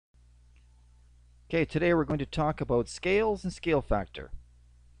Okay, today we're going to talk about scales and scale factor.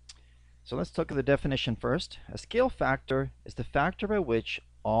 So let's look at the definition first. A scale factor is the factor by which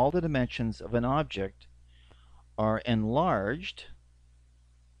all the dimensions of an object are enlarged.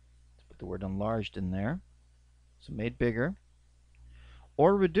 Let's put the word enlarged in there. So made bigger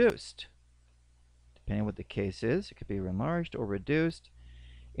or reduced. Depending on what the case is, it could be enlarged or reduced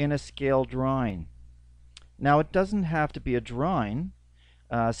in a scale drawing. Now it doesn't have to be a drawing.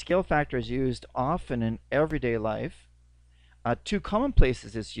 Scale factor is used often in everyday life. Two common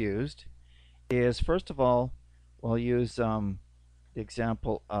places it's used is, first of all, we'll use the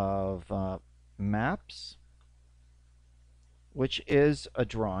example of maps, which is a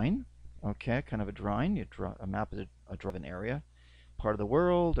drawing. Okay, kind of a drawing. You draw a map is a draw of an area, part of the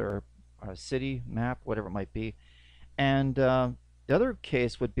world, or a city map, whatever it might be. And the other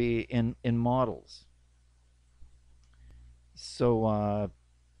case would be in models. So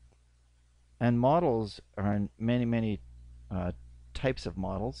and models are in many types of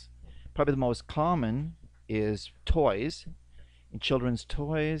models. Probably the most common is toys, in children's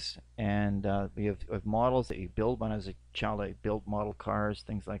toys, and we have models that you build. When I was a child, I built model cars,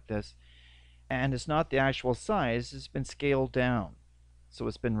 things like this. And it's not the actual size, it's been scaled down. So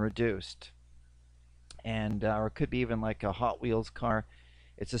it's been reduced. And or it could be even like a Hot Wheels car.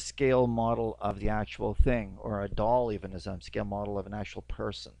 It's a scale model of the actual thing, or a doll even is a scale model of an actual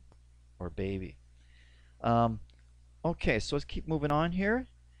person or baby. Um, okay, so let's keep moving on here.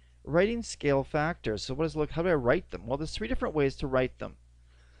 Writing scale factors. So what does it look? How do I write them? Well, there's three different ways to write them.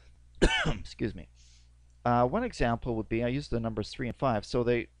 Excuse me. One example would be I use the numbers 3 and 5. So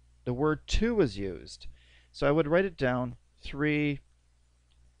the word 2 is used. So I would write it down 3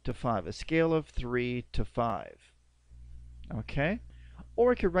 to 5, a scale of 3 to 5. Okay?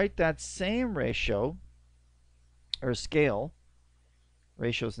 Or I could write that same ratio or scale.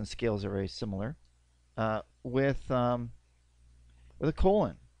 Ratios and scales are very similar. With a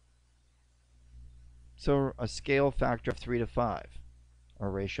colon. So a scale factor of 3 to 5, or a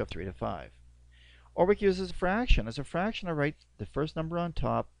ratio of 3 to 5. Or we can use it as a fraction. As a fraction, I write the first number on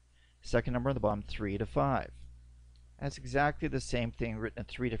top, second number on the bottom, 3 to 5. That's exactly the same thing written in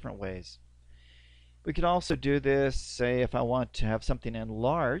three different ways. We could also do this, say, if I want to have something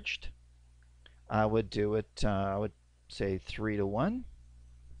enlarged, I would do it, I would say 3 to 1.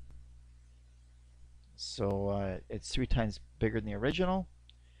 So it's 3 times bigger than the original.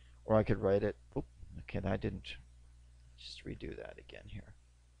 Or I could write it, okay, I didn't, just redo that again here.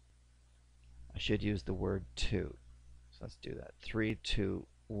 I should use the word 2. So let's do that. 3 to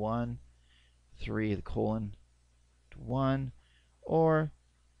 1, 3 the colon to 1, or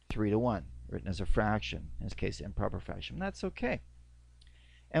 3 to 1, written as a fraction, in this case improper fraction. That's okay.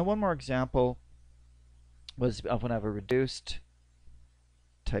 And one more example was when I have a reduced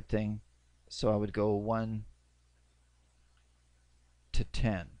type thing. So I would go 1 to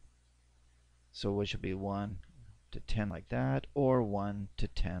 10. So which would be 1 to 10 like that, or 1 to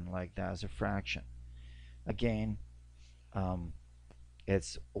 10 like that as a fraction. Again,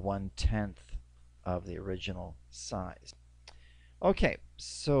 it's 1/10 of the original size. Okay,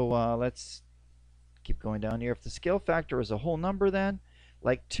 so let's keep going down here. If the scale factor is a whole number, then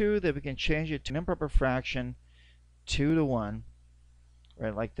like 2, then we can change it to an improper fraction, 2 to 1,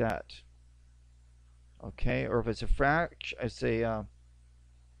 right, like that. Okay, or if it's a fraction, I say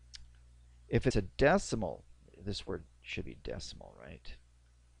if it's a decimal, this word should be decimal, right?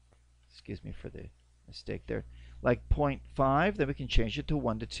 Excuse me for the mistake there. Like 0.5, then we can change it to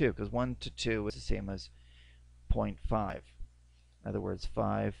 1 to 2, because 1 to 2 is the same as 0.5. In other words,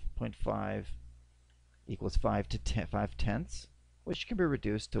 5.5 equals 5 to 10, 5/10, which can be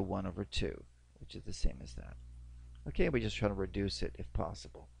reduced to 1 over 2, which is the same as that. Okay, we just try to reduce it if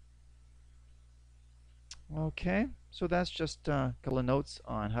possible. Okay, so that's just a couple of notes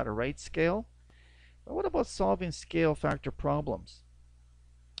on how to write scale. But what about solving scale factor problems?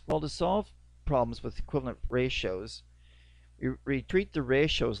 Well, to solve problems with equivalent ratios, we treat the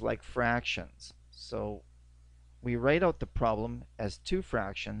ratios like fractions. So we write out the problem as two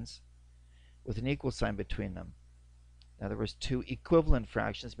fractions with an equal sign between them. In other words, two equivalent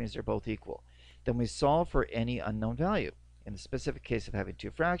fractions means they're both equal. Then we solve for any unknown value. In the specific case of having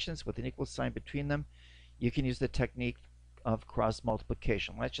two fractions with an equal sign between them, you can use the technique of cross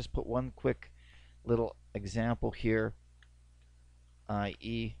multiplication. Let's just put one quick little example here,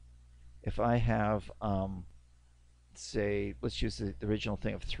 i.e. if I have, say, let's use the original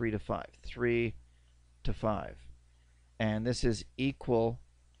thing of 3 to 5. 3 to 5. And this is equal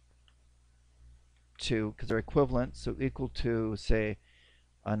to, because they're equivalent, so equal to, say,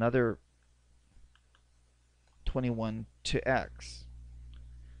 another 21 to x.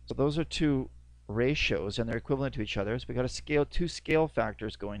 So those are two ratios and they're equivalent to each other. So we got two scale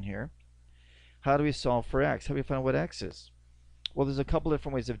factors going here. How do we solve for x? How do we find out what x is? Well, there's a couple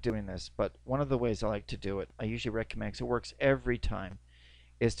different ways of doing this, but one of the ways I like to do it, I usually recommend, because it works every time,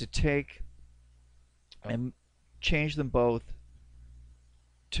 is to take and change them both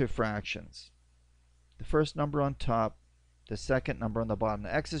to fractions. The first number on top, the second number on the bottom.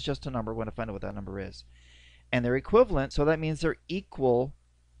 The x is just a number. We want to find out what that number is. And they're equivalent, so that means they're equal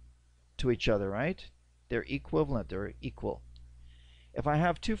to each other, right? They're equivalent. They're equal. If I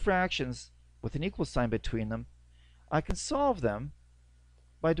have two fractions with an equal sign between them, I can solve them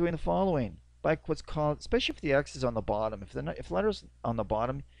by doing the following. By what's called, especially if the x is on the bottom. If the letter's on the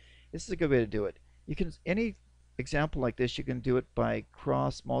bottom, this is a good way to do it. You can, any example like this, you can do it by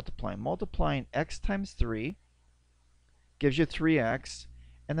cross multiplying. Multiplying x times 3 gives you 3x,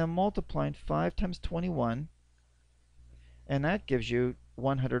 and then multiplying 5 times 21, and that gives you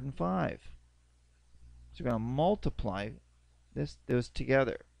 105. So we're going to multiply those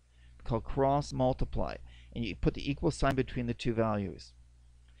together. It's called cross multiply, and you put the equal sign between the two values.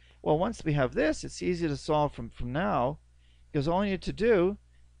 Well, once we have this, it's easy to solve from now, because all you need to do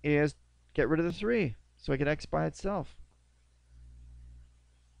is get rid of the 3, so I get x by itself.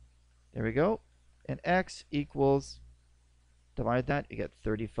 There we go. And x equals, divide that, you get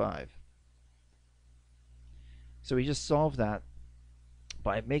 35. So we just solved that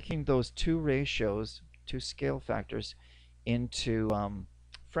by making those two ratios, two scale factors, into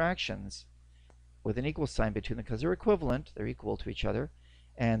fractions with an equal sign between them, because they're equivalent, they're equal to each other,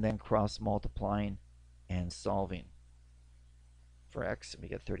 and then cross multiplying and solving for x, and we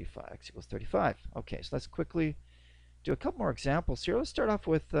get 35. X equals 35. Okay, so let's quickly do a couple more examples here. Let's start off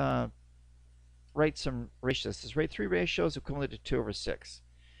with write some ratios. This is write 3 ratios equivalent to 2 over 6.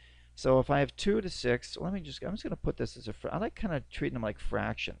 So if I have 2 to 6, I'm just going to put this as I like kind of treating them like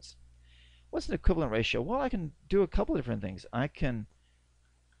fractions. What's an equivalent ratio? Well, I can do a couple different things. I can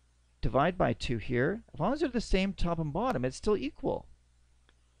divide by 2 here. As long as they're the same top and bottom, it's still equal.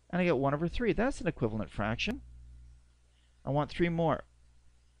 And I get 1 over 3. That's an equivalent fraction. I want 3 more.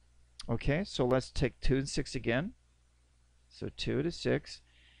 Okay, so let's take 2 and 6 again. So 2 to 6.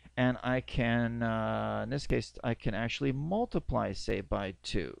 And I can, in this case, I can actually multiply, say, by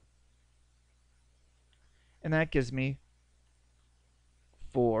 2. And that gives me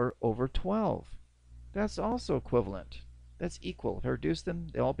 4 over 12. That's also equivalent. That's equal. If I reduce them,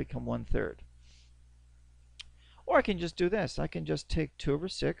 they all become 1/3. Or I can just do this. I can just take 2 over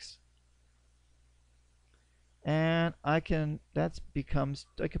 6, and I can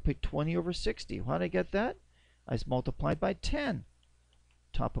put 20 over 60. How did I get that? I just multiplied by 10,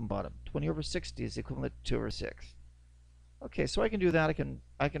 top and bottom. 20 over 60 is equivalent to 2 over 6. Okay, so I can do that.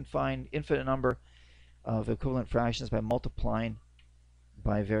 I can find infinite number of equivalent fractions by multiplying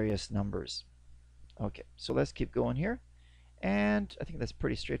by various numbers. Okay, so let's keep going here. And I think that's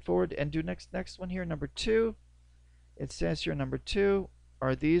pretty straightforward. And do next one here, number 2. It says here, number 2,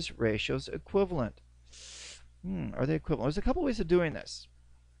 are these ratios equivalent? Are they equivalent? There's a couple ways of doing this.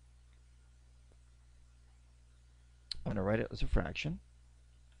 I'm going to write it as a fraction.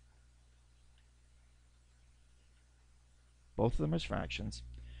 Both of them as fractions.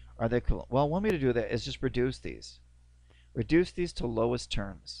 Are they equivalent? Well, one way to do that is just reduce these. Reduce these to lowest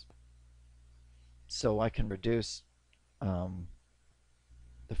terms. So I can reduce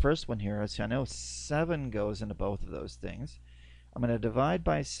the first one here. So I know 7 goes into both of those things. I'm going to divide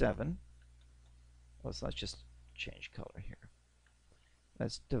by 7. Well, so let's just change color here.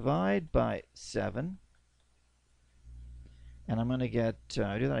 Let's divide by 7. And I'm going to get,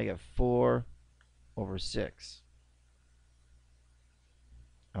 I do that, I get 4 over 6.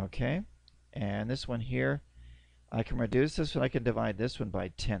 Okay. And this one here, I can reduce this one. I can divide this one by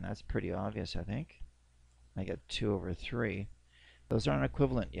 10. That's pretty obvious, I think. I get 2 over 3. Those aren't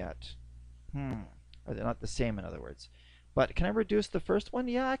equivalent yet. Or they're not the same, in other words. But can I reduce the first one?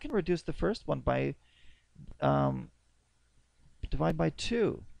 Yeah, I can reduce the first one by divide by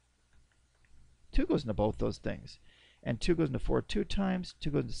 2. 2 goes into both those things. And 2 goes into 4 2 times. 2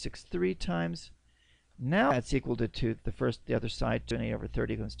 goes into 6 3 times. Now that's equal to 2. The other side, 28 over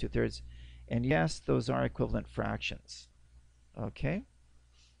 30 goes 2/3. And yes, those are equivalent fractions. Okay?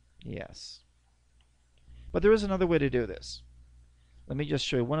 Yes. But there is another way to do this. Let me just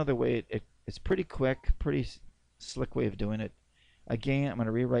show you one other way. It's pretty quick, pretty slick way of doing it. Again, I'm going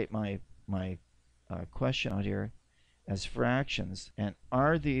to rewrite my question out here as fractions. And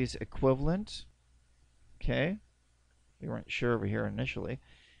are these equivalent? Okay. We weren't sure over here initially.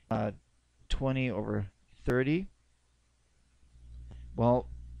 20 over 30. Well,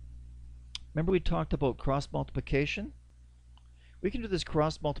 remember we talked about cross multiplication? We can do this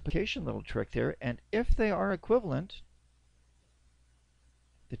cross multiplication little trick there, and if they are equivalent,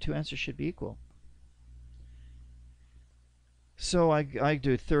 the two answers should be equal. So I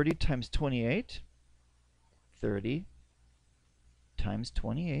do 30 times 28, 30 times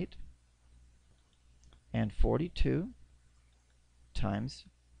 28, and 42 times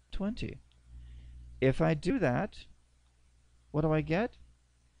 20. If I do that, what do I get?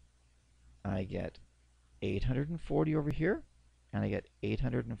 I get 840 over here, and I get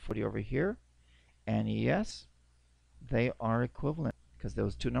 840 over here, and yes, they are equivalent because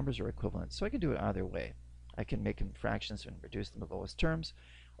those two numbers are equivalent. So I can do it either way. I can make them fractions and reduce them to the lowest terms,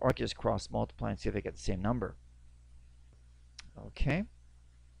 or I can just cross multiply and see if I get the same number. Okay,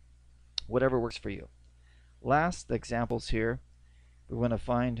 whatever works for you. Last examples here, we want to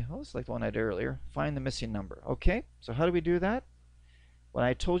find, oh, it's like the one I did earlier, find the missing number. Okay, so how do we do that? What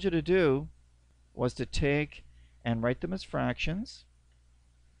I told you to do was to take and write them as fractions,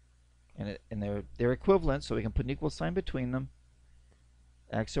 and they're equivalent, so we can put an equal sign between them.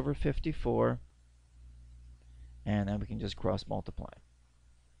 X over 54, and then we can just cross multiply.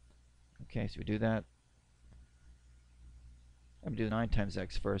 Okay, so we do that. I'm going to do 9 times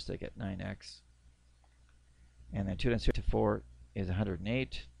x first. I get 9x. And then 2 times 54 is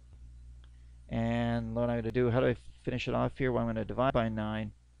 108. And what I'm going to do, how do I finish it off here? Well, I'm going to divide by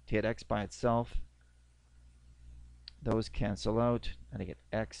 9 to get x by itself. Those cancel out, and I get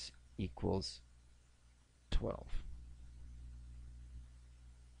x equals 12.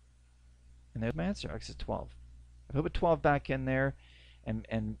 And there's my answer, x is 12. If I put 12 back in there and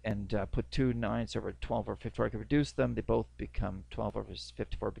put 2 9s over 12 over 54, I can reduce them. They both become 12 over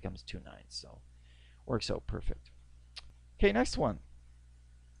 54 becomes 2 9s. So works out perfect. Okay, next one.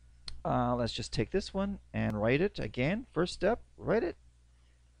 Let's just take this one and write it again. First step, write it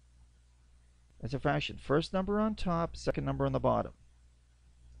as a fraction. First number on top, second number on the bottom.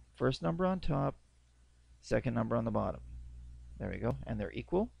 First number on top, second number on the bottom. There we go. And they're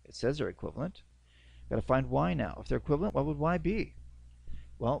equal. It says they're equivalent. Got to find y now. If they're equivalent, what would y be?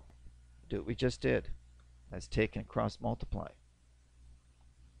 Well, do what we just did. Let's take and cross multiply.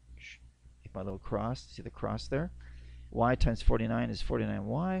 Make my little cross. See the cross there? Y times 49 is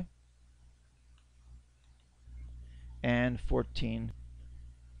 49y. And 14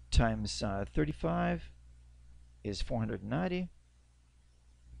 times 35 is 490.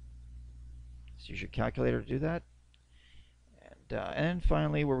 So use your calculator to do that. And then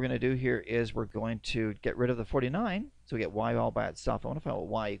finally, what we're going to do here is we're going to get rid of the 49, so we get y all by itself. I want to find what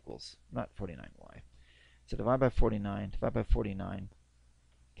y equals, not 49y. So divide by 49,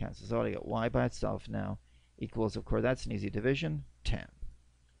 cancels out. I get y by itself now equals, of course, that's an easy division, 10.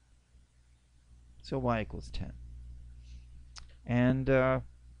 So y equals 10. And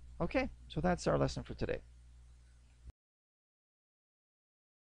okay, so that's our lesson for today.